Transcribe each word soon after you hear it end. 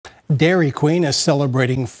Dairy Queen is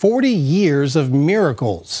celebrating 40 years of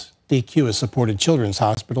miracles. DQ has supported children's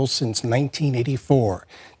hospitals since 1984.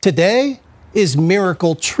 Today is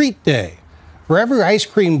Miracle Treat Day. For every ice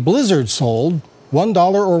cream Blizzard sold,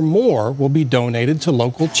 $1 or more will be donated to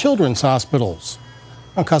local children's hospitals.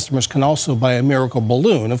 Now, customers can also buy a miracle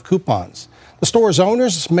balloon of coupons. The store's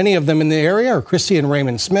owners, many of them in the area, are Chrissy and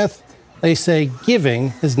Raymond Smith. They say giving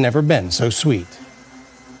has never been so sweet.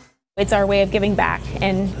 It's our way of giving back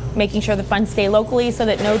and making sure the funds stay locally so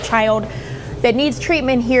that no child that needs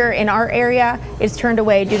treatment here in our area is turned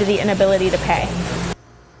away due to the inability to pay.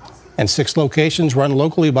 And 6 locations run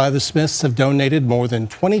locally by the Smiths have donated more than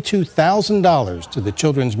 $22,000 to the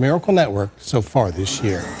Children's Miracle Network so far this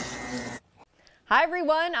year. Hi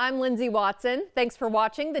everyone, I'm Lindsay Watson. Thanks for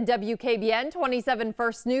watching the WKBN 27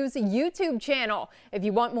 First News YouTube channel. If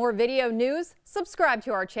you want more video news, subscribe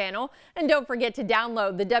to our channel. And don't forget to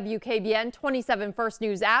download the WKBN 27 First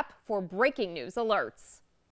News app for breaking news alerts.